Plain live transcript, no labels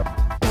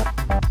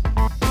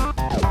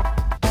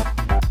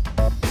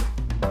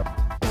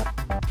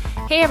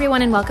Hey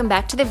everyone, and welcome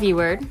back to the V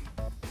Word.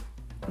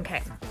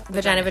 Okay.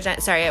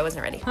 Vagina. Sorry, I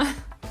wasn't ready.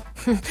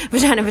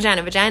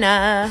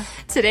 Vagina.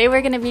 Today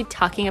we're going to be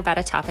talking about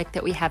a topic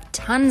that we have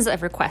tons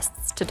of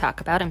requests to talk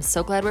about. I'm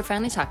so glad we're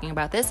finally talking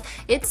about this.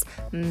 It's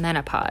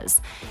menopause.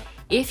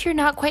 If you're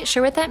not quite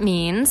sure what that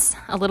means,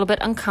 a little bit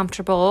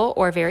uncomfortable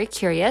or very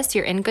curious,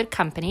 you're in good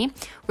company.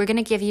 We're going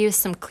to give you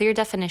some clear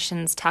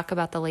definitions, talk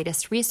about the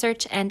latest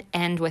research, and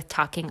end with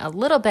talking a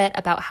little bit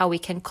about how we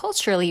can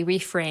culturally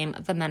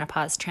reframe the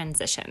menopause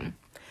transition.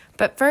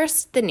 But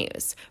first, the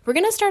news. We're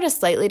going to start a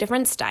slightly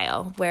different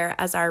style, where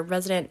as our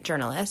resident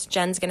journalist,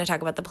 Jen's going to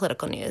talk about the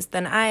political news.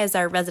 Then I, as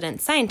our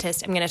resident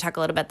scientist, am going to talk a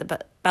little bit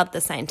about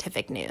the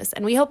scientific news.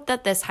 And we hope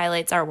that this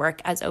highlights our work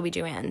as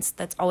OBGYNs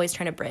that's always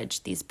trying to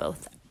bridge these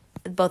both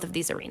of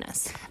these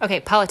arenas.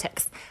 Okay,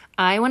 politics.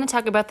 I want to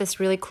talk about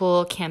this really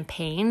cool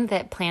campaign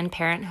that Planned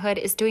Parenthood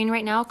is doing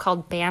right now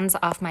called Bans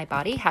Off My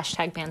Body,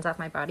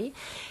 #BansOffMyBody.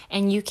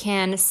 And you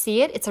can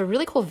see it. It's a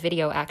really cool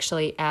video,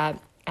 actually, at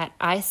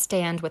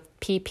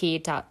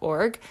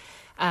istandwithpp.org.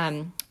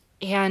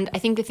 And I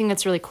think the thing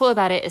that's really cool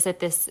about it is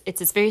that it's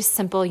this very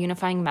simple,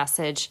 unifying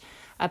message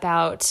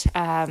about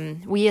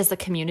we as a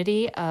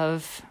community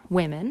of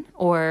women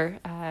or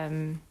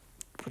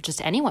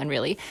just anyone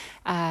really,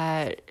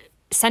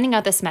 sending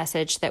out this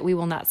message that we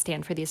will not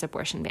stand for these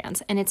abortion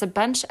bans. And it's a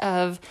bunch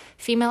of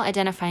female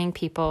identifying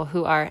people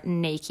who are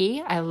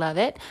naked. I love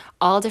it.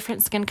 All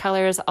different skin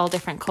colors, all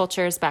different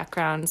cultures,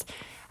 backgrounds.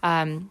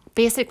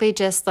 Basically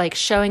just like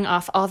showing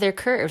off all their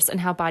curves and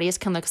how bodies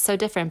can look so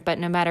different, but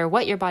no matter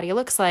what your body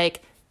looks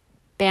like,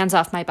 bans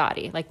off my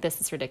body. Like, this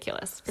is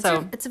ridiculous.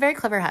 It's a very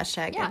clever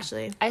hashtag,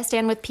 actually.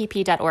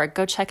 istandwithpp.org.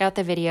 Go check out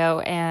the video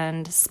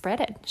and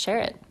spread it, share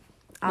it.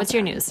 Awesome. What's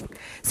your news?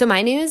 So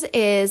my news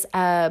is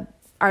a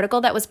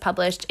article that was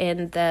published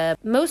in the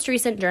most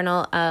recent version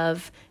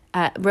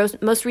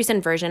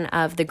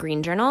of the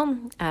Green Journal,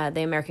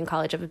 the American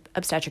College of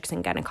Obstetrics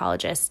and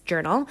Gynecologists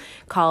journal,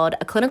 called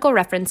A Clinical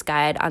Reference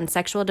Guide on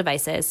Sexual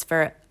Devices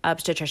for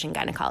Obstetrician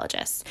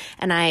Gynecologists.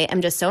 And I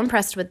am just so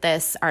impressed with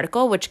this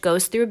article, which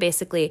goes through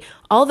basically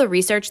all the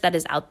research that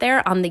is out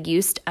there on the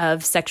use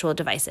of sexual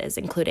devices,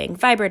 including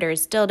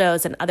vibrators,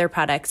 dildos, and other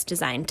products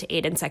designed to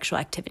aid in sexual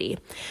activity.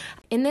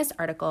 In this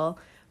article,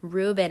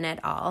 Rubin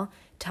et al.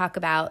 Talk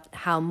about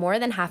how more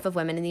than half of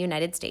women in the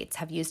United States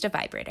have used a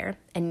vibrator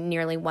and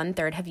nearly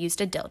 1/3 have used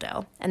a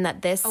dildo. And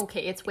that this...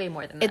 Okay, it's way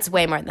more than that. It's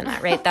way more than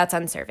that, right? That's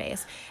on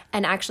surveys.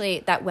 And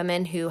actually, that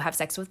women who have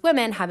sex with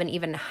women have an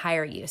even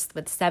higher use,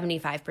 with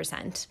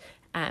 75%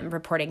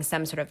 reporting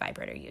some sort of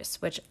vibrator use,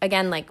 which,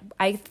 again, like,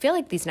 I feel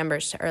like these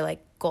numbers are like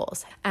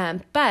goals.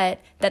 But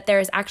that there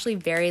is actually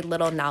very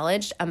little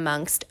knowledge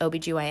amongst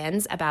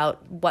OBGYNs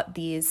about what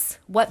these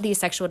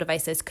sexual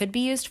devices could be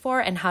used for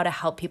and how to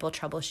help people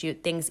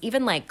troubleshoot things,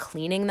 even like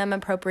cleaning them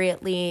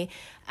appropriately,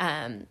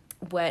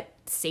 what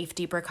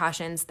safety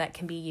precautions that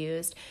can be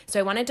used. So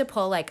I wanted to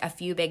pull like a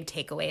few big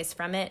takeaways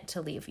from it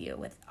to leave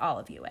all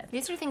of you with.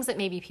 These are things that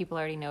maybe people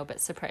already know, but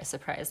surprise,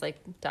 surprise, like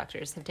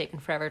doctors have taken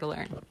forever to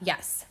learn.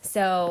 Yes.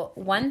 So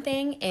one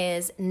thing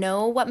is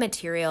know what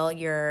material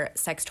your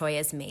sex toy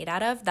is made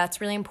out of. That's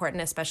really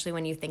important, especially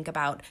when you think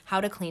about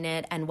how to clean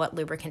it and what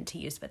lubricant to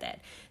use with it.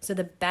 So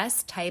the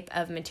best type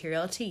of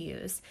material to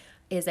use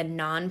is a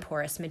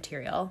non-porous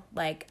material,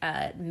 like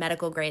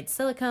medical grade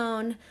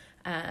silicone.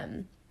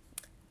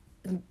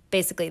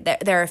 Basically,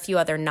 there are a few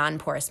other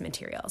non-porous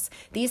materials.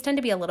 These tend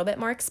to be a little bit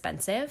more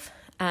expensive,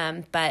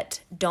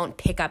 but don't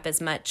pick up as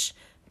much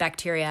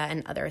bacteria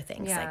and other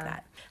things like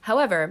that.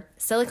 However,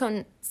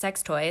 silicone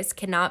sex toys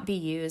cannot be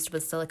used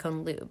with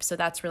silicone lube, so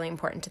that's really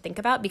important to think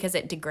about because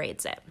it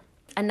degrades it.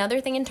 Another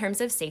thing in terms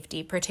of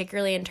safety,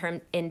 particularly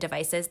in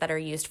devices that are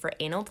used for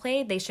anal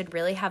play, they should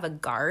really have a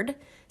guard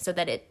so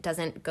that it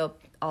doesn't go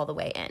all the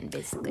way in,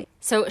 basically.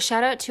 So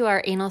shout out to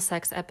our anal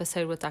sex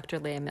episode with Dr.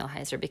 Leah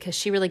Milheiser, because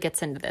she really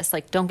gets into this.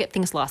 Like, don't get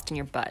things lost in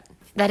your butt.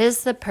 That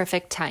is the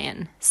perfect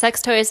tie-in.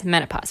 Sex toys,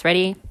 menopause.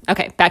 Ready?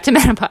 Okay, back to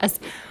menopause.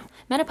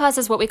 Menopause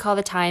is what we call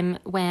the time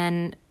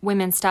when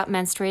women stop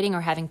menstruating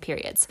or having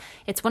periods.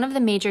 It's one of the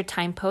major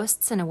time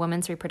posts in a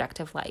woman's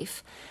reproductive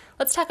life.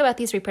 Let's talk about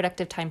these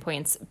reproductive time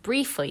points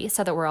briefly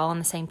so that we're all on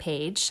the same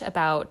page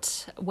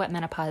about what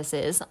menopause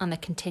is on the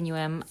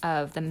continuum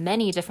of the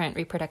many different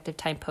reproductive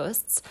time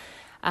posts.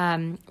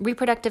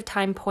 Reproductive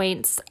time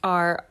points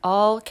are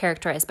all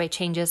characterized by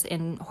changes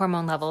in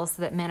hormone levels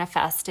that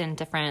manifest in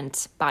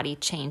different body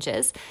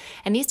changes.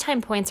 And these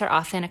time points are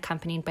often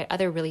accompanied by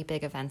other really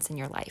big events in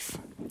your life.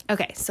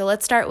 Okay, so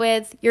let's start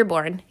with you're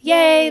born.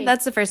 Yay!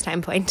 That's the first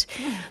time point.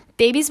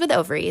 Babies with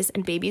ovaries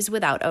and babies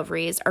without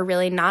ovaries are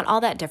really not all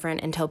that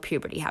different until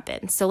puberty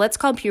happens. So let's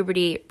call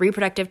puberty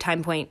reproductive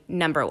time point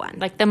number 1.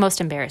 Like the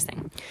most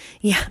embarrassing.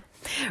 Yeah.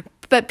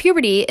 But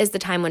puberty is the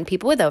time when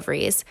people with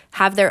ovaries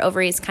have their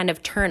ovaries kind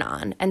of turn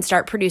on and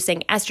start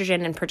producing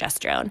estrogen and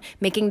progesterone,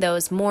 making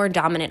those more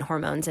dominant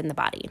hormones in the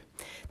body.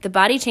 The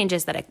body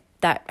changes that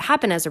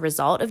happen as a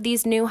result of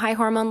these new high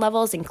hormone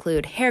levels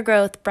include hair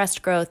growth,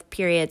 breast growth,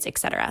 periods,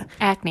 etc.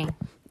 Acne.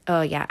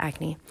 Oh, yeah,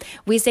 acne.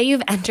 We say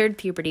you've entered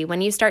puberty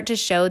when you start to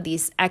show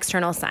these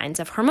external signs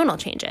of hormonal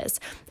changes.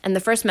 And the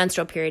first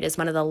menstrual period is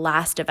one of the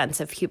last events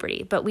of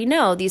puberty. But we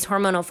know these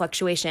hormonal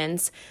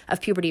fluctuations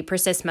of puberty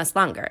persist much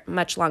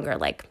longer,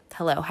 like,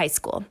 hello, high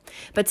school.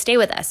 But stay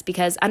with us,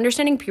 because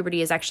understanding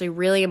puberty is actually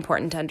really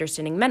important to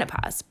understanding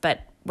menopause.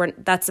 But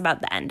that's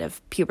about the end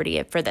of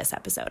puberty for this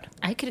episode.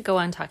 I could go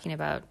on talking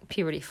about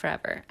puberty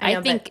forever.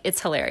 I think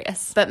it's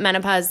hilarious. But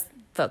menopause...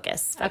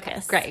 Focus.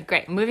 Okay,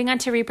 great. Moving on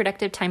to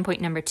reproductive time point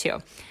number 2.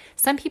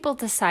 Some people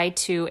decide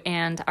to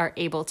and are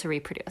able to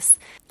reproduce.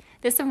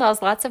 This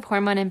involves lots of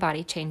hormone and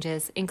body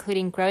changes,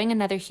 including growing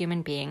another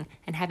human being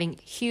and having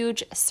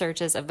huge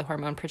surges of the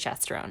hormone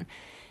progesterone.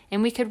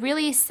 And we could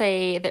really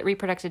say that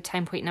reproductive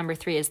time point number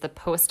 3 is the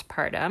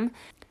postpartum,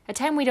 a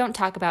time we don't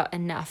talk about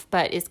enough,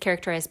 but is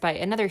characterized by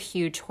another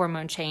huge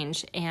hormone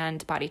change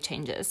and body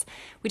changes.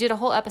 We did a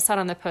whole episode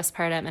on the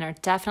postpartum and are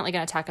definitely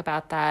going to talk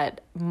about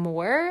that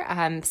more.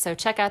 So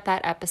check out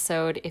that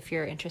episode if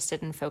you're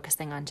interested in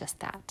focusing on just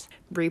that.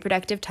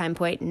 Reproductive time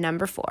point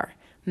number 4,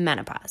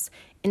 menopause.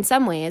 In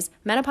some ways,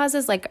 menopause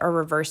is like a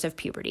reverse of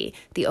puberty.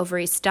 The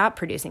ovaries stop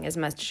producing as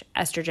much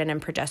estrogen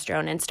and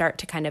progesterone and start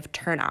to kind of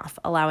turn off,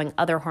 allowing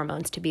other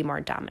hormones to be more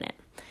dominant.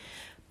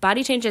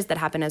 Body changes that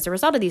happen as a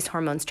result of these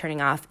hormones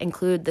turning off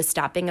include the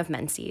stopping of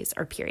menses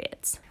or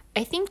periods.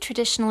 I think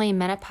traditionally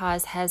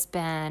menopause has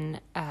been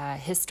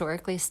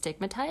historically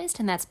stigmatized,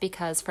 and that's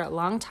because for a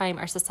long time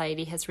our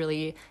society has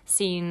really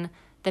seen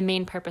the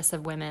main purpose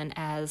of women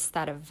as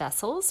that of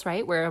vessels,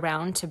 right? We're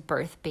around to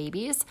birth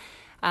babies.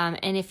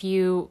 And if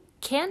you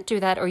can't do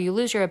that or you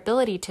lose your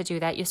ability to do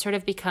that, you sort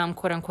of become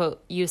quote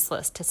unquote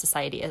useless to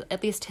society,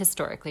 at least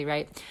historically,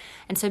 right?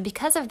 And so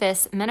because of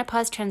this,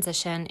 menopause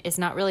transition is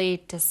not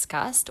really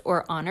discussed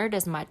or honored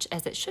as much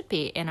as it should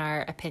be, in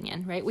our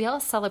opinion, right? We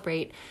all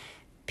celebrate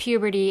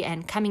puberty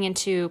and coming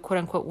into quote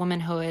unquote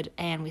womanhood,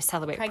 and we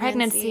celebrate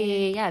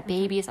pregnancy,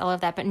 babies, all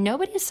of that, but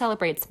nobody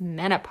celebrates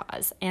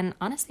menopause. And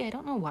honestly, I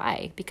don't know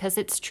why, because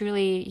it's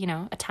truly,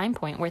 a time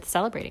point worth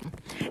celebrating.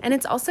 And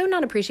it's also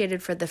not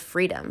appreciated for the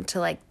freedom to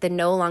like the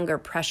no longer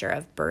pressure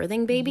of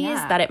birthing babies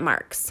that it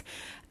marks.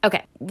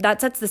 Okay,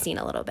 that sets the scene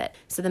a little bit.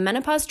 So the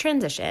menopause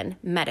transition,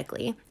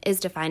 medically, is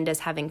defined as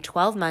having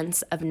 12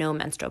 months of no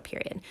menstrual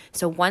period.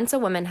 So once a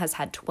woman has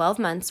had 12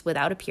 months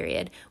without a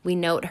period, we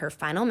note her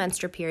final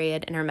menstrual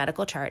period in her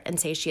medical chart and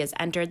say she has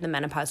entered the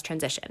menopause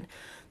transition.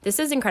 This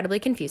is incredibly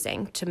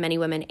confusing to many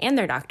women and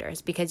their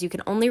doctors because you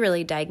can only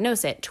really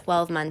diagnose it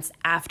 12 months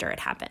after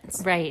it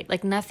happens. Right,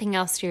 like nothing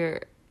else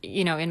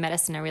in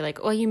medicine are we like,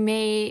 you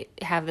may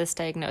have this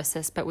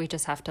diagnosis, but we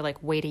just have to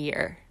wait a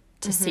year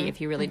to see if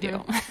you really do.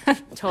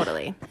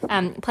 Totally.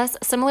 Plus,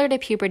 similar to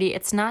puberty,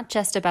 it's not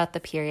just about the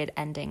period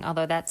ending,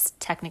 although that's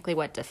technically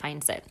what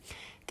defines it.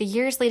 The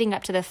years leading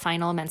up to the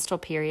final menstrual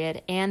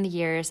period and the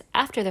years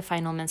after the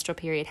final menstrual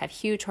period have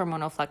huge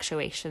hormonal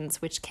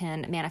fluctuations, which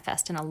can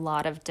manifest in a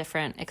lot of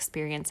different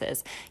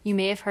experiences. You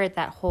may have heard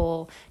that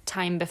whole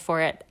time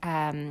before it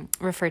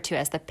referred to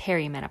as the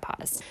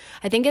perimenopause.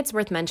 I think it's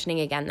worth mentioning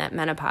again that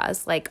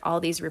menopause, like all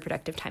these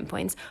reproductive time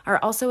points, are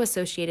also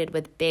associated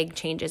with big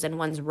changes in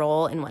one's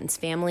role in one's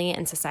family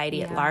and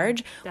society at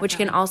large, definitely. Which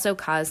can also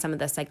cause some of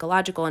the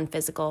psychological and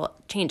physical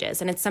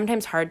changes. And it's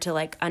sometimes hard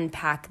to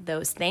unpack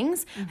those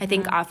things. I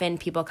think often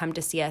people come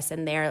to see us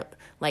and they're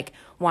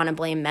want to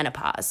blame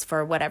menopause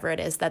for whatever it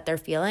is that they're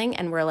feeling.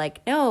 And we're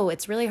like, no,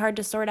 it's really hard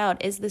to sort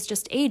out. Is this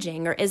just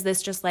aging? Or is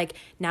this just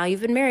now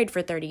you've been married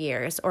for 30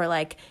 years?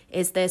 Or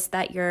is this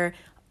that you're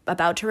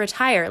about to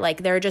retire?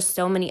 There are just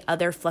so many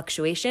other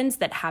fluctuations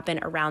that happen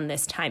around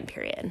this time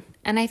period.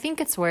 And I think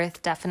it's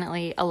worth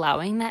definitely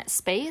allowing that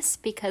space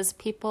because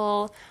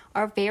people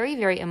are very,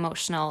 very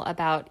emotional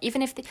about,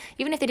 even if they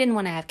didn't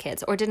want to have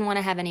kids or didn't want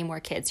to have any more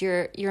kids,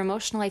 you're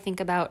emotional, I think,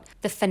 about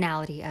the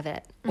finality of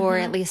it, or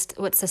at least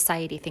what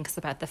society thinks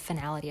about the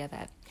finality of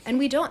it. And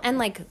we don't,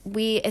 and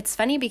it's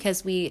funny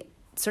because we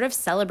sort of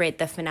celebrate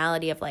the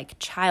finality of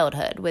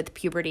childhood with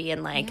puberty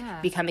and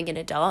becoming an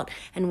adult,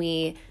 and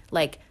we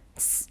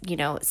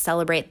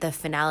celebrate the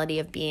finality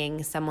of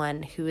being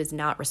someone who is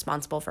not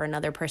responsible for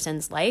another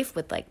person's life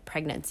with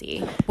pregnancy.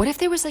 What if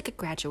there was a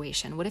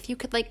graduation? What if you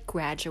could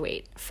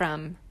graduate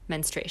from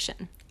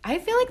menstruation? I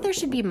feel like there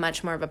should be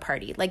much more of a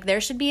party.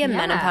 There should be a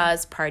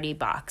menopause party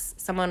box.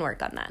 Someone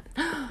work on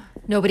that.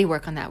 Nobody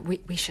work on that.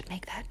 We should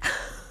make that.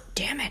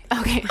 Damn it.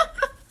 Okay.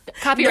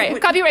 Copyright.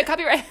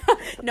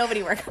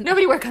 Nobody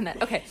work on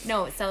that. Okay.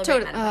 No,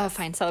 celebrate it. Oh,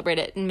 fine. Celebrate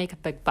it and make a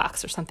big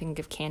box or something,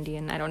 give candy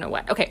and I don't know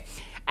what. Okay.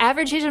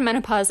 Average age of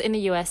menopause in the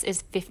U.S.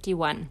 is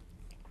 51.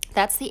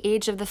 That's the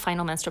age of the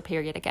final menstrual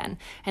period again.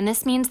 And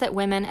this means that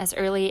women as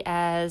early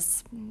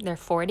as their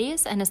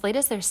 40s and as late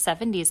as their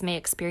 70s may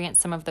experience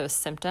some of those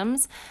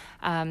symptoms.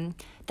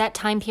 That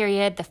time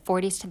period, the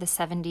 40s to the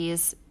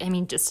 70s,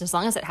 just as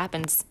long as it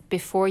happens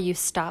before you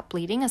stop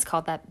bleeding is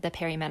called the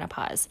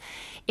perimenopause.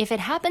 If it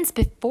happens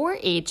before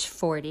age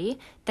 40,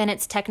 then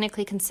it's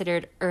technically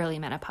considered early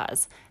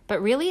menopause.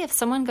 But really, if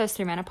someone goes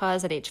through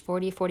menopause at age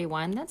 40,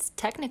 41, that's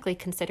technically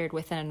considered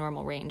within a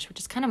normal range, which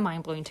is kind of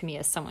mind-blowing to me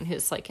as someone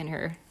who's in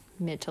her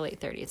mid to late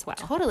 30s. Wow.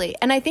 Totally.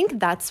 And I think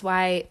that's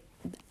why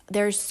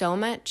there's so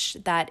much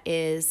that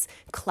is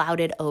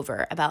clouded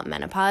over about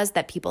menopause,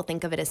 that people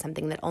think of it as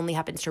something that only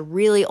happens to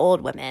really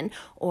old women,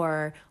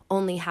 or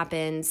only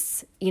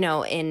happens,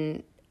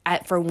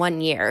 for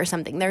 1 year or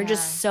something. There are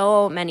just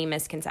so many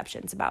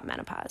misconceptions about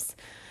menopause.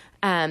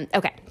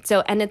 Okay.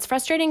 So, and it's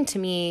frustrating to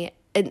me.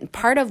 And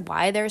part of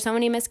why there are so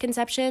many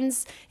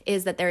misconceptions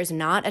is that there is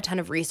not a ton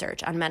of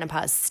research on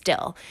menopause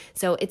still.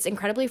 So it's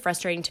incredibly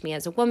frustrating to me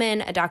as a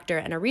woman, a doctor,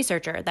 and a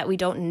researcher that we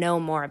don't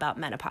know more about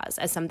menopause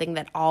as something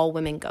that all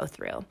women go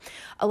through.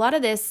 A lot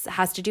of this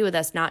has to do with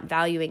us not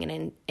valuing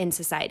it in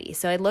society.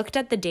 So I looked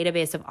at the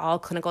database of all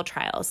clinical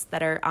trials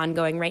that are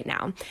ongoing right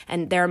now,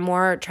 and there are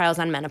more trials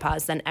on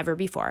menopause than ever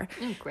before.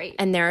 Great.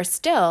 And there are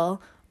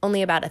still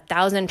only about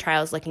 1,000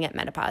 trials looking at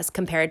menopause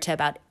compared to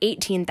about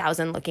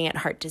 18,000 looking at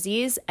heart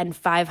disease and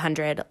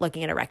 500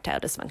 looking at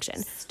erectile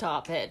dysfunction.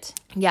 Stop it.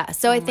 Yeah.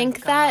 So I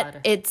think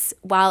that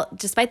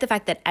despite the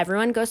fact that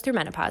everyone goes through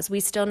menopause,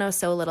 we still know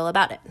so little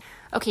about it.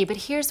 Okay, but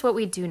here's what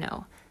we do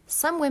know.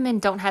 Some women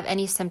don't have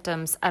any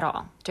symptoms at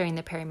all during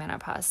the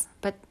perimenopause,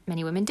 but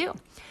many women do.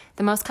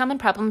 The most common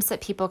problems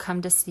that people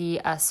come to see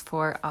us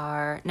for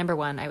are, number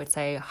one, I would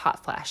say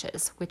hot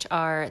flashes, which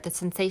are the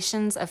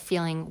sensations of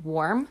feeling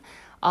warm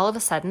all of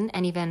a sudden,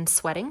 and even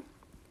sweating.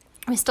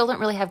 We still don't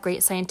really have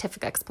great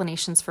scientific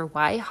explanations for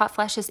why hot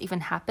flashes even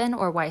happen,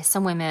 or why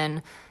some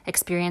women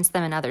experience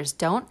them and others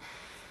don't.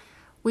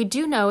 We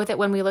do know that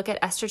when we look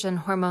at estrogen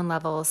hormone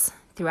levels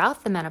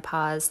throughout the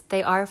menopause,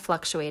 they are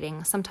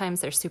fluctuating.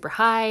 Sometimes they're super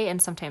high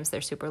and sometimes they're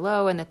super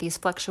low, and that these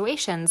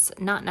fluctuations,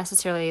 not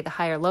necessarily the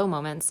high or low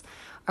moments,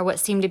 are what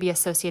seem to be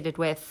associated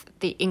with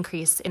the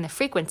increase in the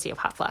frequency of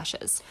hot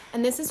flashes.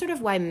 And this is sort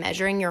of why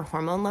measuring your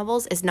hormone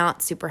levels is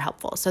not super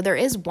helpful. So there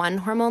is one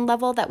hormone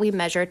level that we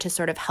measure to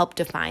sort of help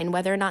define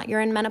whether or not you're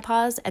in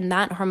menopause, and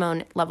that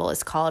hormone level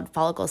is called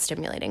follicle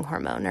stimulating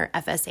hormone, or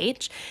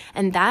FSH.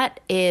 And that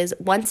is,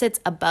 once it's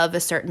above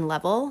a certain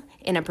level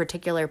in a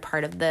particular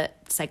part of the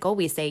cycle,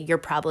 we say you're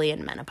probably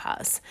in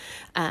menopause.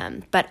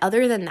 But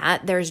other than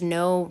that, there's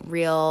no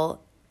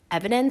real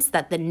evidence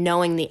that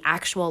knowing the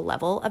actual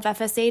level of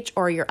FSH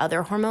or your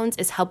other hormones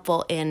is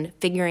helpful in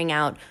figuring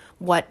out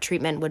what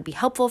treatment would be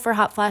helpful for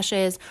hot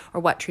flashes or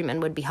what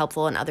treatment would be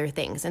helpful in other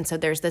things. And so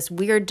there's this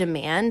weird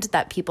demand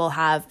that people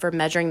have for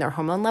measuring their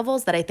hormone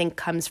levels that I think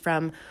comes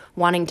from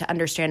wanting to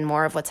understand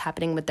more of what's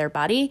happening with their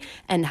body,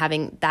 and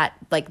having that,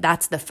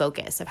 that's the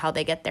focus of how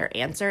they get their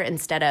answer,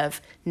 instead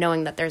of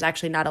knowing that there's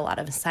actually not a lot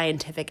of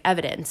scientific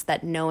evidence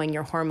that knowing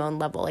your hormone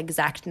level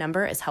exact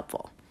number is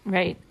helpful.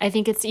 Right. I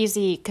think it's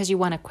easy because you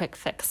want a quick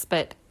fix,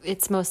 but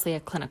it's mostly a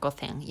clinical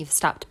thing. You've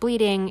stopped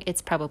bleeding.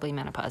 It's probably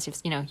menopause.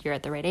 You're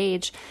at the right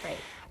age. Right.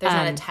 There's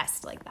not a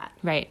test like that.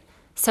 Right.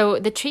 So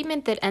the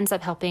treatment that ends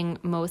up helping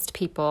most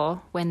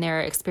people when they're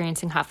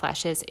experiencing hot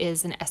flashes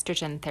is an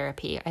estrogen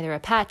therapy, either a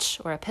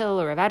patch or a pill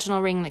or a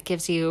vaginal ring that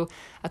gives you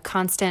a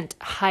constant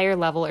higher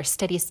level or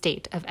steady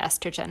state of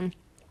estrogen.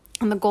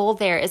 And the goal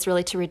there is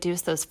really to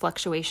reduce those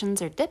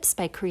fluctuations or dips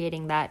by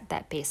creating that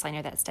baseline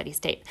or that steady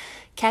state.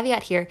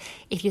 Caveat here,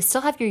 if you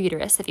still have your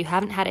uterus, if you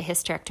haven't had a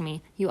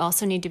hysterectomy, you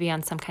also need to be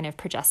on some kind of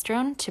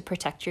progesterone to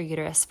protect your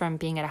uterus from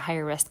being at a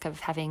higher risk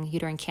of having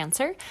uterine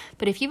cancer.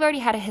 But if you've already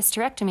had a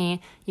hysterectomy,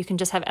 you can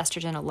just have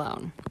estrogen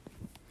alone.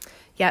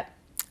 Yep.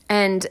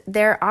 And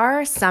there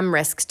are some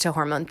risks to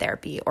hormone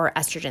therapy or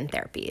estrogen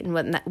therapy.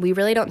 And we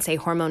really don't say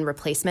hormone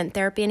replacement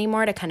therapy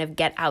anymore to kind of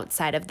get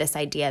outside of this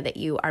idea that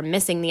you are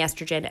missing the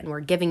estrogen and we're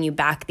giving you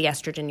back the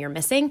estrogen you're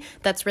missing.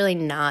 That's really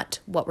not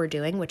what we're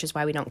doing, which is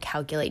why we don't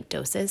calculate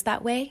doses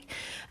that way.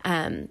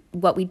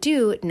 What we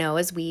do know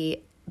is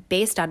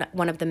based on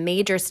one of the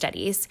major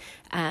studies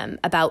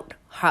about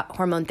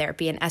hormone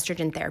therapy and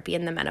estrogen therapy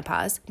in the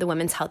menopause, the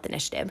Women's Health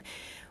Initiative,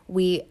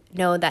 we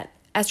know that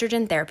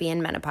estrogen therapy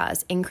in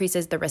menopause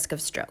increases the risk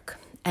of stroke.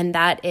 And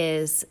that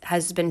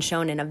has been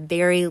shown in a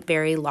very,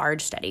 very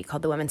large study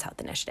called the Women's Health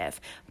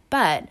Initiative.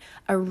 But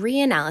a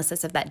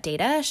reanalysis of that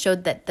data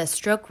showed that the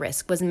stroke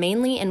risk was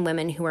mainly in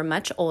women who were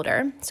much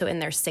older, so in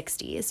their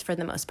 60s for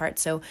the most part.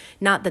 So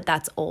not that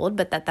that's old,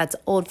 but that's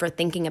old for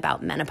thinking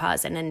about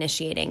menopause and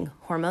initiating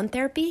hormone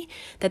therapy,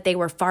 that they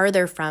were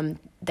farther from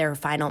their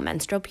final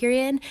menstrual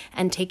period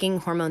and taking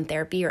hormone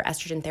therapy or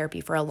estrogen therapy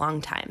for a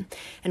long time.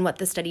 And what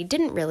the study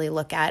didn't really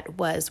look at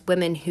was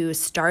women who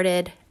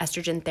started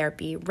estrogen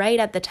therapy right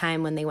at the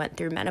time when they went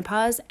through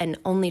menopause and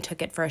only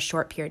took it for a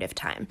short period of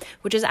time,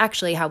 which is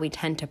actually how we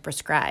tend to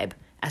prescribe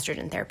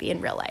estrogen therapy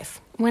in real life.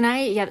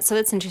 So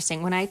that's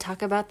interesting. When I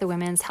talk about the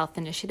Women's Health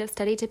Initiative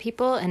study to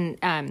people,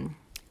 and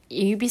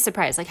you'd be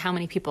surprised how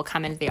many people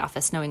come into the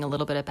office knowing a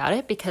little bit about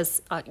it,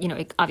 because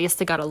it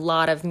obviously got a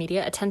lot of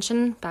media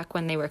attention back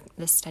when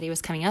this study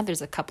was coming out.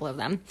 There's a couple of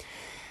them.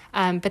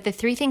 But the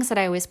three things that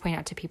I always point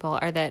out to people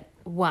are that,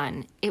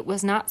 one, it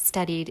was not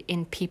studied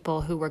in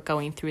people who were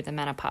going through the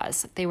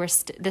menopause.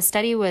 The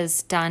study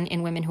was done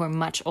in women who are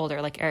much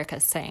older, like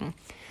Erica's saying.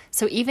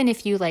 So even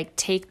if you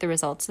take the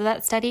results of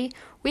that study,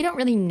 we don't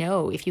really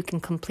know if you can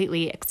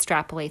completely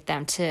extrapolate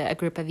them to a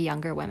group of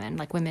younger women,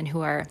 like women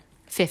who are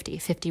 50,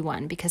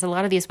 51, because a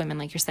lot of these women,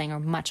 like you're saying, are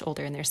much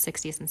older in their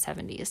 60s and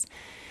 70s.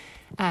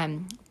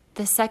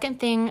 The second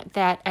thing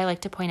that I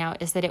like to point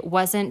out is that it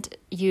wasn't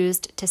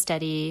used to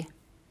study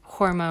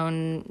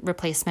hormone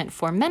replacement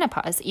for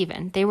menopause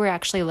even. They were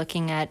actually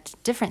looking at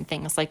different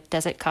things, like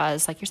does it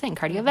cause, like you're saying,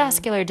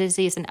 cardiovascular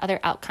disease and other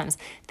outcomes.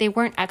 They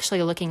weren't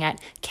actually looking at,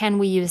 can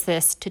we use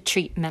this to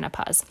treat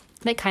menopause?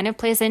 That kind of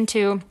plays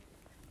into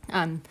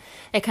the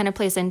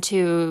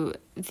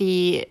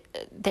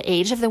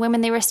age of the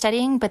women they were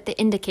studying, but the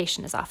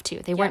indication is off too.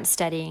 They weren't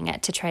studying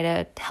it to try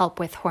to help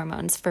with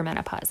hormones for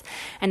menopause.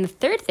 And the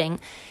third thing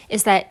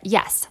is that,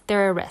 yes,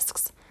 there are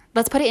risks.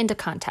 Let's put it into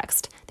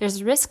context.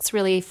 There's risks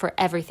really for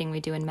everything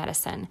we do in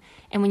medicine.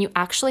 And when you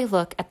actually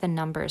look at the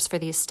numbers for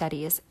these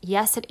studies,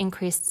 yes, it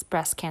increased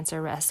breast cancer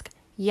risk.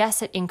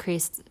 Yes, it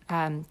increased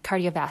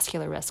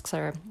cardiovascular risks,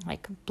 or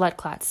like blood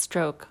clots,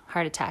 stroke,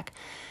 heart attack.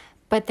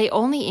 But they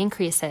only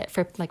increase it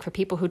for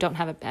people who don't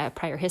have a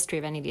prior history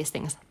of any of these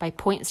things by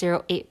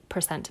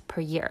 0.08%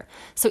 per year.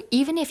 So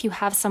even if you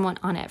have someone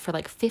on it for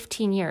like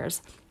 15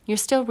 years, you're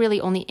still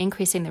really only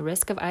increasing the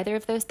risk of either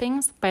of those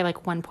things by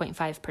like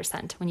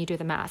 1.5% when you do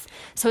the math.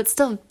 So it's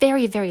still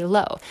very, very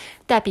low.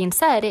 That being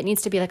said, it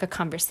needs to be like a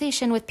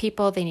conversation with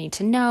people. They need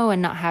to know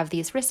and not have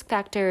these risk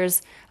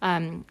factors.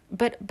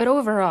 But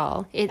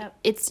overall,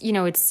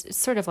 it's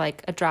sort of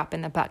like a drop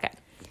in the bucket.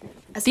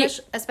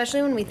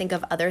 Especially when we think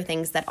of other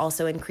things that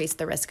also increase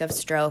the risk of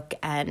stroke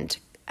and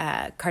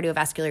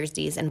cardiovascular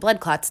disease and blood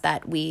clots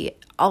that we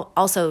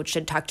also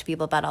should talk to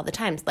people about all the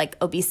time, like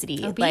obesity,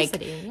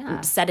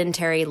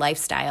 sedentary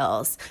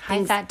lifestyles,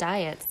 high-fat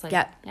diets.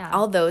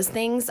 All those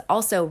things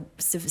also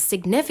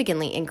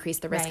significantly increase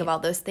the risk of all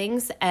those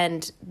things.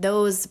 And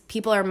those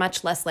people are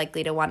much less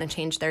likely to want to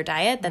change their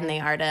diet than they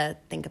are to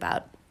think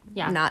about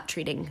not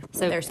treating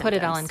their symptoms. Put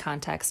it all in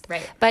context.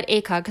 Right. But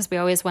ACOG, because we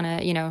always want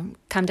to,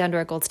 come down to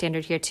our gold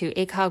standard here too,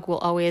 ACOG will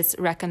always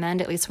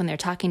recommend, at least when they're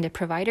talking to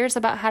providers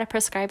about how to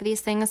prescribe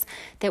these things,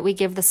 that we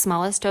give the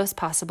smallest dose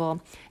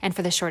possible and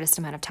for the shortest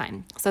amount of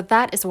time. So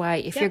that is why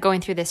if you're going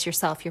through this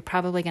yourself, you're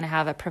probably going to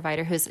have a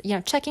provider who's,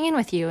 checking in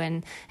with you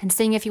and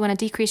seeing if you want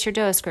to decrease your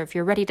dose or if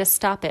you're ready to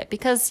stop it,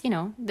 because,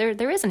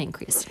 there is an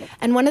increase.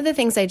 And one of the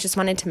things I just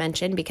wanted to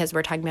mention, because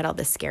we're talking about all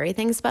the scary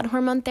things about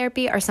hormone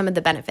therapy, are some of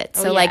the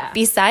benefits.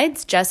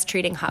 Besides just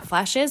treating hot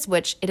flashes,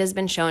 which it has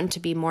been shown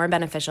to be more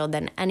beneficial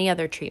than any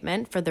other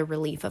treatment for the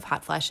relief of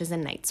hot flashes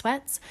and night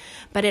sweats,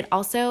 but it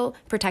also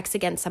protects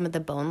against some of the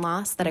bone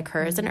loss that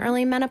occurs in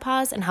early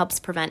menopause and helps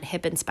prevent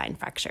hip and spine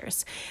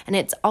fractures. And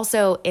it's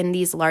also, in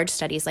these large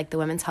studies like the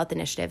Women's Health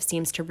Initiative,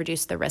 seems to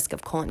reduce the risk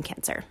of colon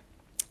cancer.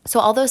 So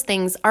all those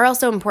things are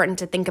also important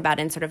to think about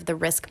in sort of the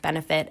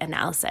risk-benefit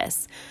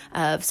analysis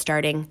of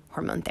starting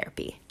hormone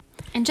therapy.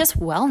 And just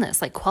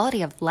wellness, like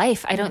quality of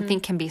life, I don't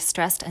think can be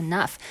stressed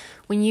enough.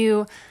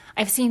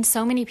 I've seen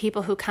so many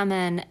people who come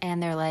in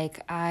and they're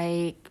like,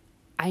 I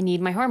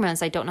need my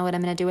hormones. I don't know what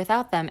I'm going to do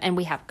without them. And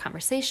we have a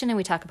conversation and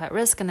we talk about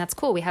risk, and that's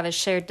cool. We have a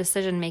shared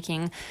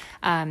decision-making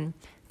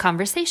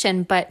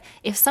conversation. But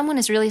if someone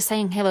is really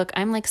saying, hey, look,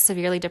 I'm like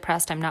severely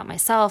depressed, I'm not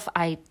myself,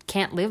 I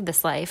can't live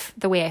this life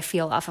the way I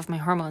feel off of my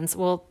hormones,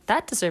 well,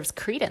 that deserves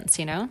credence,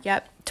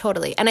 Yep,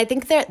 totally. And I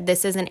think that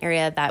this is an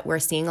area that we're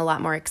seeing a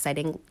lot more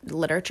exciting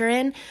literature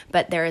in,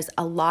 but there is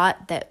a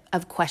lot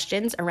of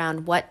questions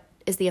around what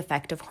is the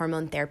effect of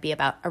hormone therapy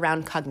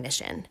around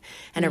cognition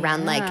and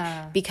around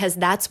because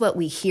that's what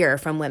we hear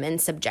from women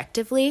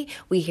subjectively.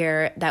 We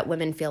hear that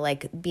women feel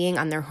like being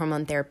on their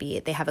hormone therapy,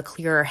 they have a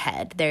clearer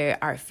head,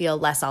 feel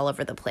less all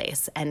over the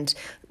place, and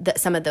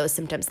some of those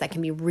symptoms that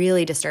can be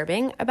really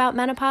disturbing about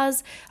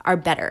menopause are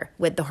better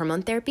with the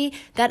hormone therapy.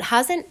 That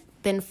hasn't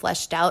been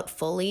fleshed out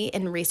fully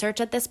in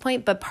research at this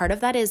point, but part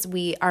of that is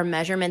our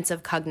measurements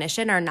of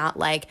cognition are not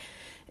like,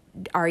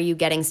 are you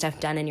getting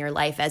stuff done in your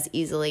life as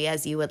easily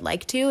as you would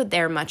like to?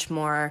 They're much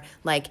more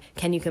like,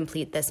 can you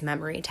complete this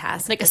memory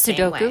task? Like a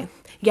Sudoku?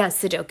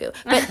 Yes, Sudoku.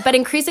 But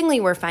increasingly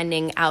we're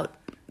finding out,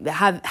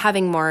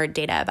 having more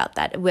data about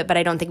that. But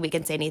I don't think we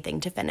can say anything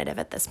definitive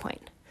at this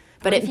point.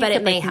 But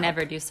it may help.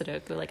 Never do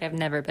Sudoku. Like, I've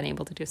never been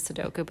able to do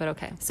Sudoku, but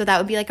okay. So that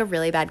would be like a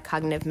really bad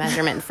cognitive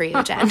measurement for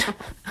you, Jen.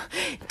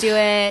 Do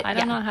it. I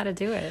don't know how to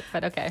do it,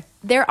 but okay.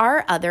 There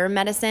are other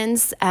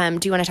medicines. Do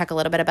you want to talk a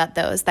little bit about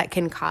those that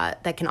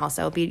can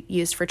also be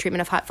used for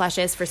treatment of hot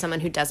flashes for someone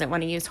who doesn't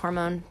want to use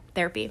hormone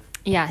therapy?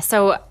 Yeah.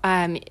 So,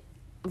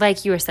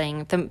 like you were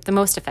saying, the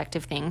most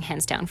effective thing,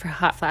 hands down, for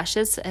hot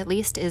flashes, at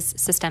least, is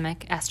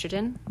systemic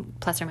estrogen,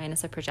 plus or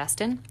minus a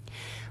progestin.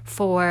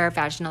 For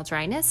vaginal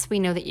dryness, we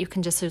know that you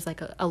can just use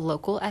like a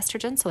local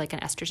estrogen, so like an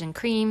estrogen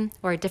cream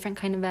or a different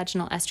kind of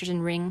vaginal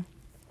estrogen ring.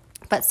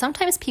 But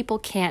sometimes people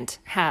can't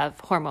have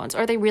hormones,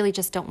 or they really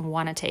just don't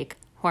want to take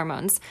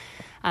hormones.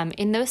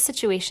 In those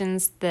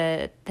situations,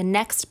 the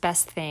next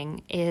best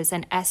thing is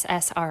an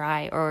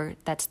SSRI, or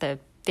that's the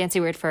fancy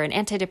word for an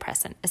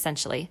antidepressant,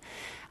 essentially.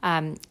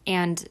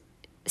 And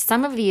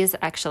some of these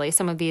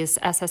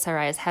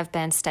SSRIs have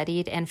been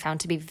studied and found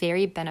to be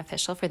very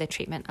beneficial for the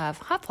treatment of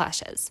hot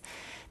flashes.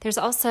 There's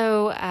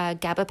also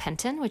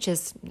gabapentin, which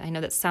is, I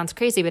know that sounds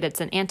crazy, but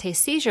it's an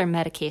anti-seizure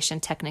medication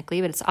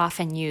technically, but it's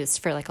often used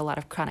for like a lot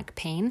of chronic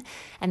pain.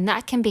 And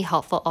that can be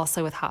helpful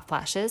also with hot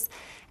flashes,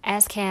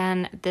 as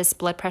can this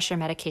blood pressure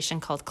medication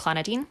called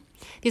clonidine.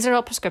 These are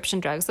all prescription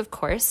drugs, of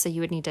course, so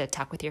you would need to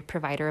talk with your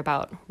provider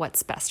about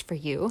what's best for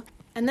you.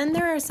 And then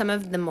there are some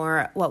of the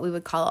more what we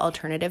would call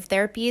alternative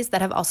therapies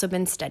that have also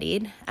been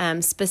studied.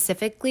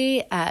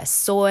 Specifically,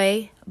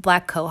 soy,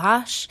 black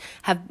cohosh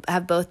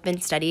have both been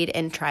studied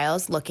in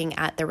trials looking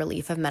at the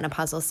relief of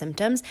menopausal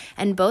symptoms.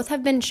 And both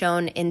have been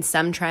shown in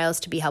some trials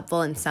to be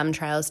helpful and some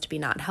trials to be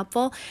not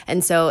helpful.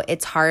 And so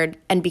it's hard.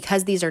 And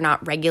because these are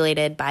not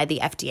regulated by the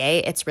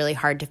FDA, it's really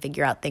hard to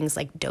figure out things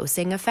like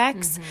dosing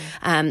effects.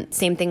 Mm-hmm.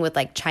 Same thing with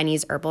like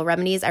Chinese herbal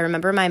remedies. I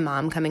remember my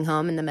mom coming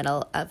home in the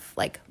middle of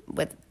like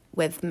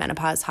with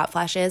menopause hot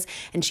flashes,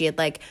 and she had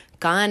like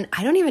gone,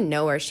 I don't even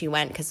know where she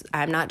went because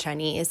I'm not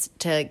Chinese,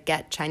 to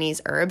get Chinese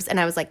herbs. And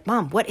I was like,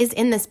 Mom, what is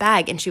in this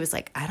bag? And she was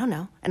like, I don't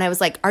know. And I was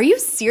like, are you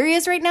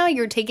serious right now?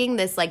 You're taking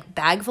this like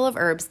bag full of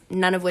herbs,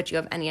 none of which you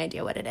have any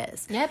idea what it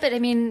is. Yeah, but I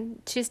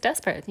mean, she's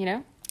desperate, you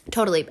know?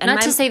 Totally. And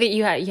not to say that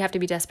you have to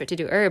be desperate to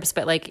do herbs,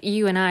 but like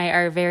you and I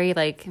are very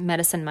like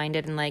medicine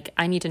minded, and like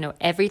I need to know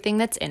everything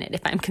that's in it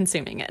if I'm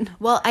consuming it.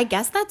 Well, I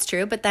guess that's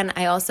true. But then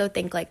I also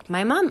think like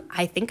my mom,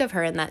 I think of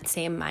her in that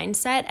same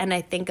mindset. And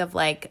I think of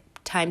like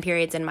time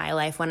periods in my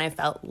life when I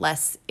felt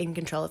less in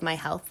control of my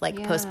health, like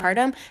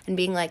postpartum, and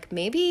being like,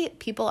 maybe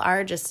people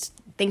are just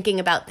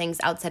thinking about things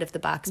outside of the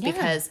box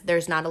because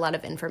there's not a lot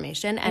of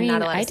information and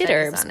not a lot of studies on it.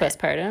 I did herbs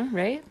postpartum,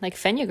 right? Like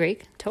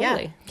fenugreek,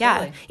 totally.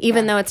 Yeah.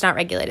 Even though it's not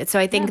regulated. So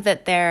I think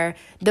that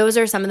those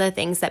are some of the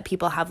things that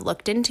people have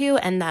looked into,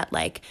 and that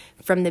like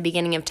from the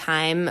beginning of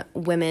time,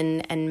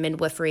 women and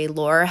midwifery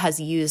lore has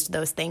used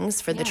those things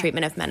for the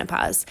treatment of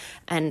menopause.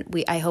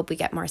 And I hope we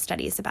get more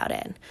studies about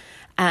it.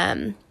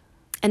 And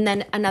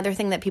then another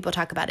thing that people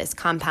talk about is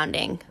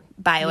compounding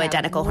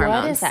bioidentical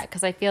hormones. What is that?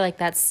 Because I feel like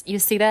you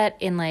see that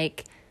in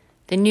like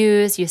the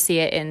news, you see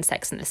it in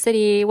Sex and the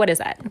City. What is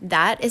that?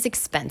 That is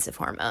expensive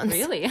hormones.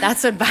 Really?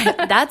 That's what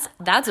that's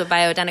what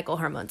bioidentical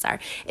hormones are.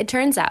 It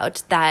turns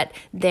out that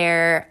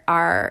there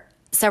are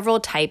several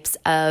types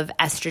of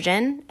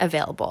estrogen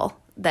available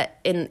that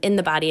in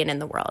the body and in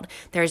the world.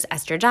 There's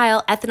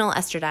estradiol, ethinyl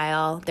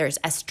estradiol, there's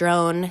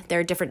estrone. There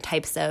are different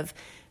types of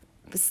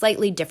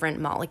slightly different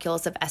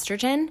molecules of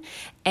estrogen,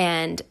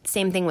 and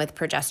same thing with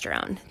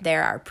progesterone.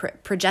 There are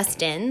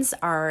progestins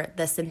are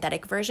the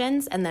synthetic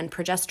versions, and then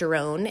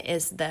progesterone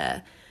is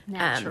the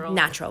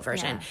natural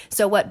version. Yeah.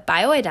 So what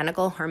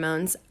bioidentical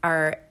hormones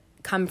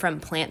come from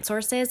plant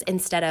sources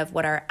instead of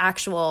what our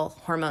actual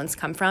hormones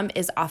come from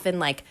is often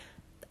like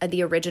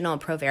the original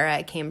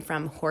Provera came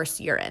from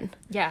horse urine.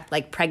 Yeah.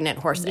 Like pregnant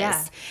horses.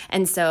 Yeah.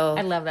 And so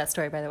I love that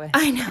story, by the way.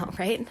 I know,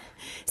 right?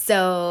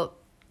 So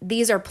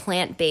these are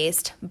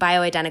plant-based,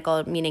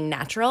 bioidentical, meaning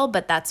natural,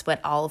 but that's what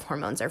all of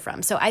hormones are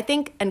from. So I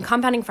think, and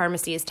compounding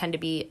pharmacies tend to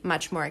be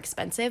much more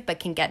expensive, but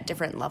can get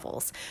different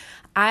levels.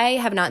 I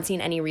have not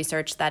seen any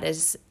research that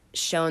is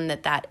shown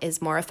that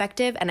is more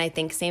effective. And I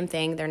think same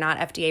thing, they're not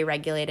FDA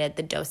regulated.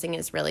 The dosing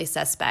is really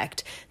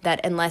suspect,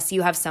 that unless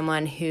you have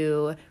someone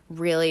who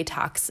really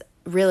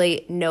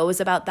knows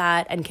about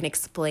that and can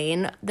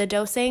explain the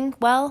dosing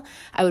well,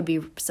 I would be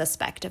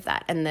suspect of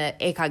that. And the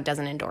ACOG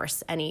doesn't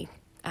endorse any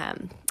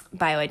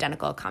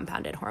bioidentical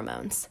compounded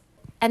hormones.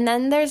 And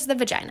then there's the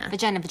vagina.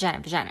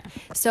 Vagina.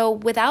 So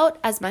without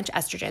as much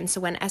estrogen, so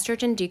when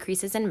estrogen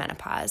decreases in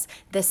menopause,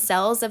 the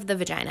cells of the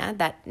vagina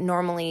that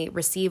normally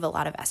receive a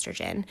lot of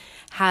estrogen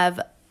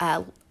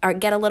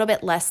get a little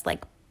bit less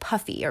like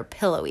puffy or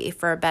pillowy,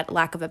 for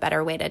lack of a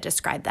better way to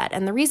describe that.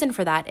 And the reason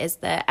for that is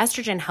the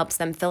estrogen helps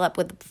them fill up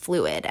with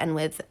fluid and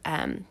with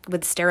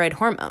steroid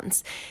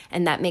hormones,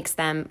 and that makes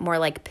them more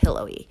like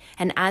pillowy.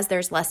 And as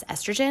there's less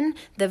estrogen,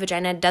 the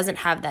vagina doesn't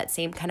have that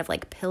same kind of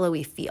like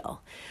pillowy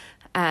feel.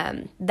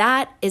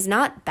 That is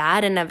not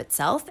bad in of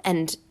itself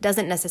and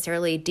doesn't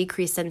necessarily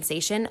decrease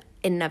sensation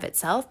in and of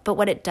itself, but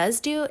what it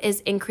does do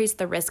is increase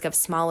the risk of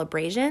small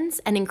abrasions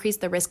and increase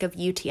the risk of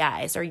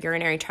UTIs or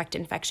urinary tract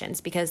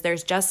infections, because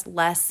there's just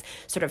less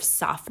sort of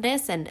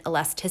softness and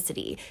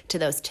elasticity to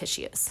those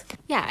tissues.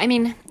 Yeah, I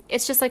mean,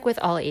 it's just like with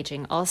all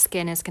aging. All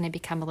skin is going to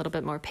become a little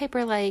bit more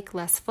paper-like,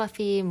 less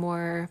fluffy,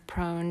 more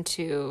prone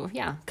to,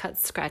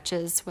 cuts,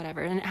 scratches,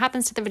 whatever. And it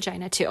happens to the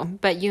vagina too,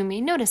 but you may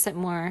notice it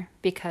more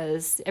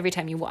because every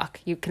time you walk,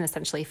 you can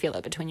essentially feel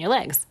it between your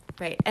legs.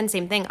 Right. And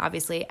same thing,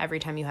 obviously, every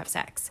time you have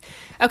sex.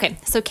 Okay.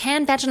 So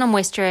can vaginal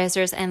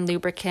moisturizers and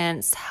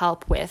lubricants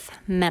help with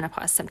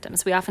menopause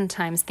symptoms? We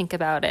oftentimes think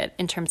about it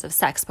in terms of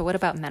sex, but what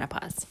about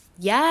menopause?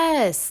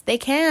 Yes, they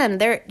can.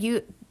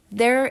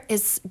 There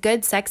is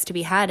good sex to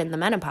be had in the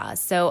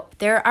menopause. So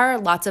there are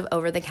lots of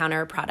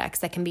over-the-counter products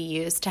that can be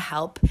used to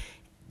help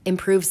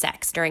improve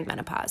sex during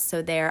menopause.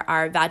 So there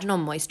are vaginal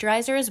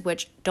moisturizers,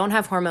 which don't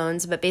have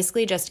hormones, but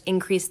basically just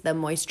increase the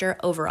moisture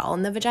overall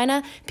in the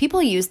vagina.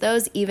 People use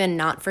those even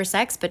not for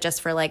sex, but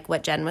just for like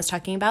what Jen was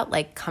talking about,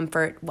 like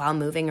comfort while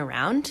moving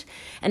around.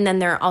 And then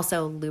there are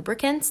also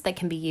lubricants that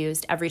can be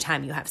used every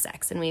time you have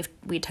sex. And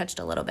we touched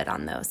a little bit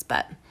on those,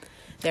 but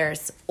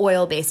there's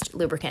oil-based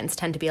lubricants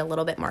tend to be a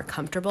little bit more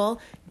comfortable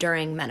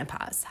during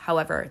menopause.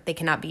 However, they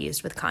cannot be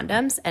used with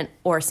condoms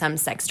or some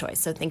sex toys.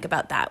 So think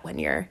about that when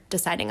you're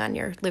deciding on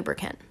your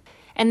lubricant.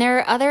 And there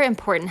are other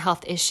important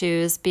health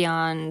issues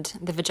beyond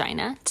the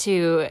vagina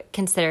to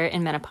consider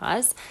in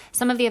menopause.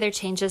 Some of the other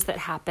changes that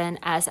happen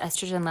as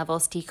estrogen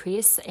levels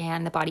decrease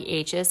and the body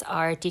ages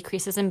are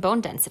decreases in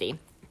bone density.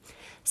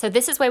 So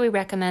this is why we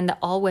recommend that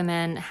all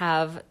women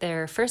have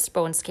their first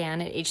bone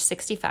scan at age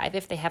 65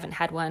 if they haven't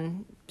had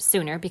one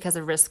sooner because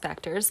of risk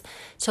factors,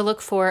 to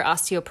look for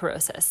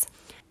osteoporosis.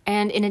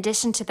 And in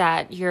addition to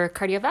that, your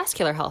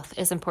cardiovascular health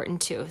is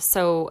important too.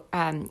 So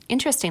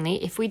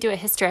interestingly, if we do a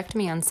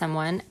hysterectomy on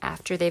someone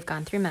after they've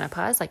gone through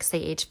menopause, like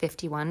say age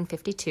 51,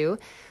 52,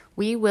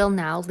 we will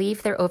now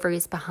leave their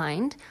ovaries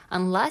behind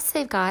unless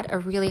they've got a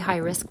really high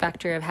risk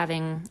factor of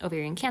having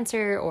ovarian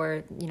cancer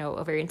or,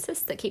 ovarian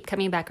cysts that keep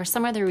coming back or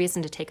some other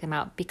reason to take them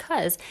out.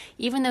 Because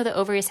even though the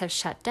ovaries have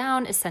shut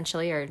down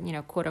essentially, or,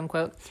 quote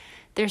unquote,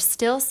 there's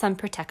still some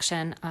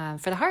protection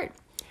for the heart.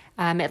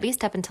 At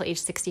least up until age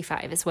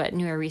 65 is what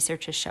newer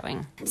research is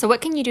showing. So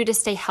what can you do to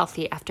stay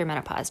healthy after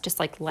menopause, just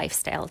like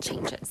lifestyle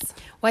changes?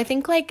 Well, I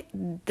think like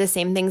the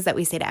same things that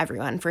we say to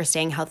everyone for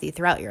staying healthy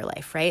throughout your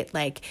life, right?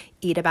 Like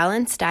eat a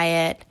balanced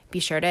diet,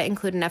 be sure to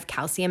include enough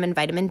calcium and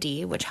vitamin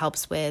D, which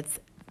helps with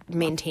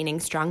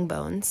maintaining strong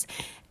bones.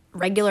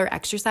 Regular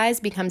exercise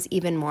becomes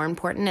even more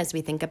important as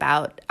we think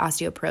about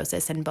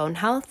osteoporosis and bone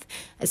health,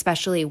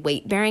 especially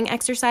weight-bearing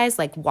exercise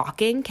like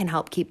walking can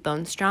help keep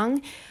bones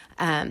strong.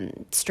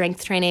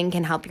 Strength training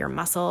can help your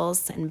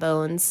muscles and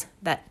bones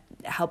that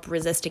help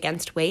resist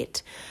against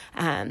weight.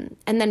 And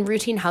then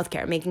routine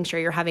healthcare, making sure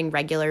you're having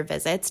regular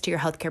visits to your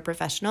healthcare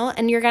professional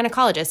and your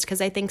gynecologist,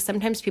 because I think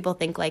sometimes people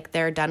think like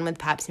they're done with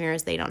pap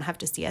smears, they don't have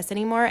to see us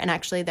anymore. And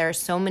actually there are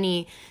so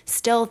many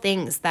still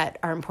things that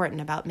are important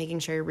about making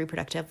sure your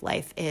reproductive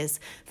life is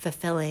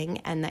fulfilling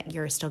and that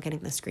you're still getting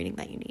the screening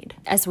that you need.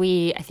 As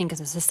we, I think as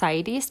a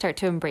society, start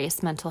to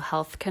embrace mental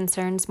health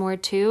concerns more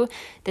too,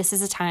 this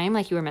is a time,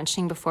 like you were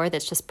mentioning before,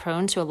 that's just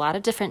prone to a lot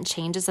of different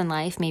changes in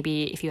life.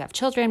 Maybe if you have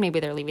children, maybe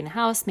they're leaving the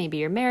house, maybe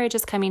your marriage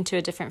is coming to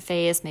a different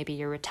phase, maybe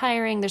you're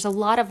retiring. There's a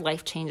lot of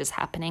life changes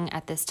happening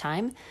at this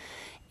time.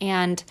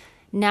 And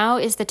now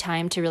is the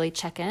time to really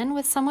check in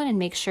with someone and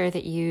make sure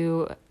that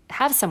you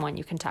have someone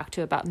you can talk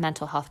to about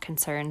mental health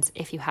concerns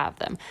if you have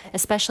them,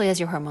 especially as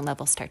your hormone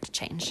levels start to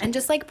change. And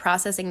just like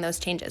processing those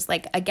changes.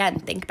 Like, again,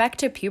 think back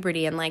to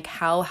puberty and like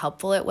how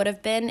helpful it would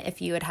have been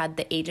if you had had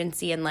the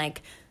agency and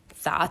like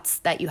thoughts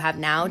that you have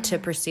now to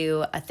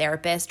pursue a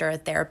therapist or a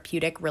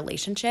therapeutic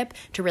relationship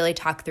to really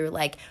talk through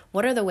like,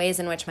 what are the ways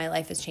in which my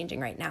life is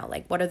changing right now?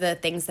 Like, what are the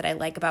things that I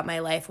like about my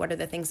life? What are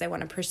the things I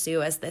want to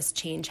pursue as this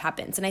change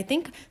happens? And I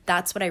think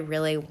that's what I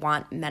really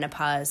want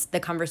menopause, the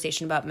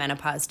conversation about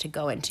menopause to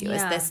go into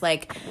is this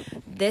like,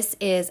 this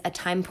is a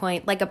time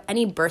point, like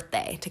any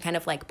birthday, to kind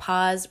of like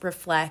pause,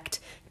 reflect,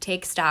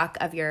 take stock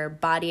of your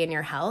body and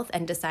your health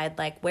and decide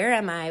like, where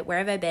am I, where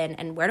have I been,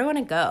 and where do I want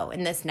to go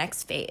in this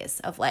next phase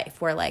of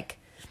life where like,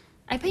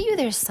 I bet you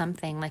there's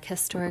something like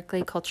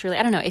historically, culturally,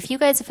 I don't know, if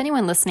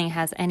anyone listening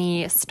has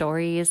any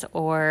stories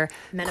or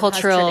menopause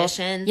cultural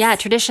traditions. Yeah,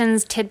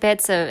 traditions,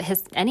 tidbits of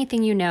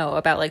anything you know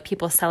about like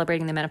people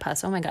celebrating the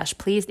menopause. Oh my gosh,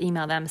 please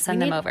email them,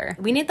 send them over.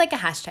 We need like a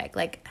hashtag,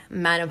 like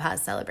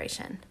menopause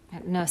celebration.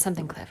 No,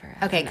 something clever.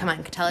 Okay, come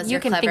on, tell us your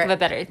clever. You can think of a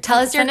better. Tell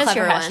us your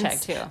clever hashtag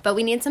ones, too. But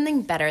we need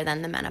something better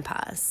than the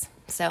menopause.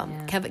 So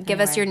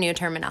give us your new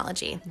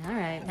terminology. All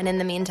right. And in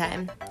the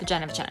meantime,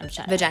 vagina. Vagina.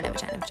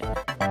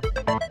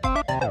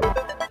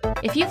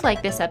 If you've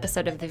liked this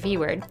episode of The V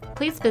Word,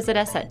 please visit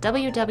us at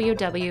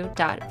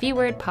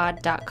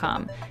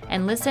www.vwordpod.com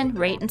and listen,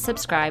 rate, and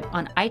subscribe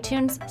on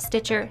iTunes,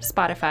 Stitcher,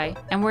 Spotify,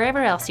 and wherever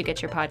else you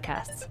get your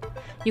podcasts.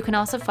 You can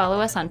also follow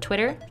us on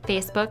Twitter,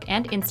 Facebook,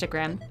 and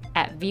Instagram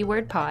at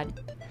VWordPod.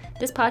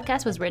 This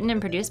podcast was written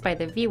and produced by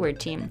the V Word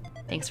team.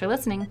 Thanks for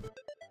listening.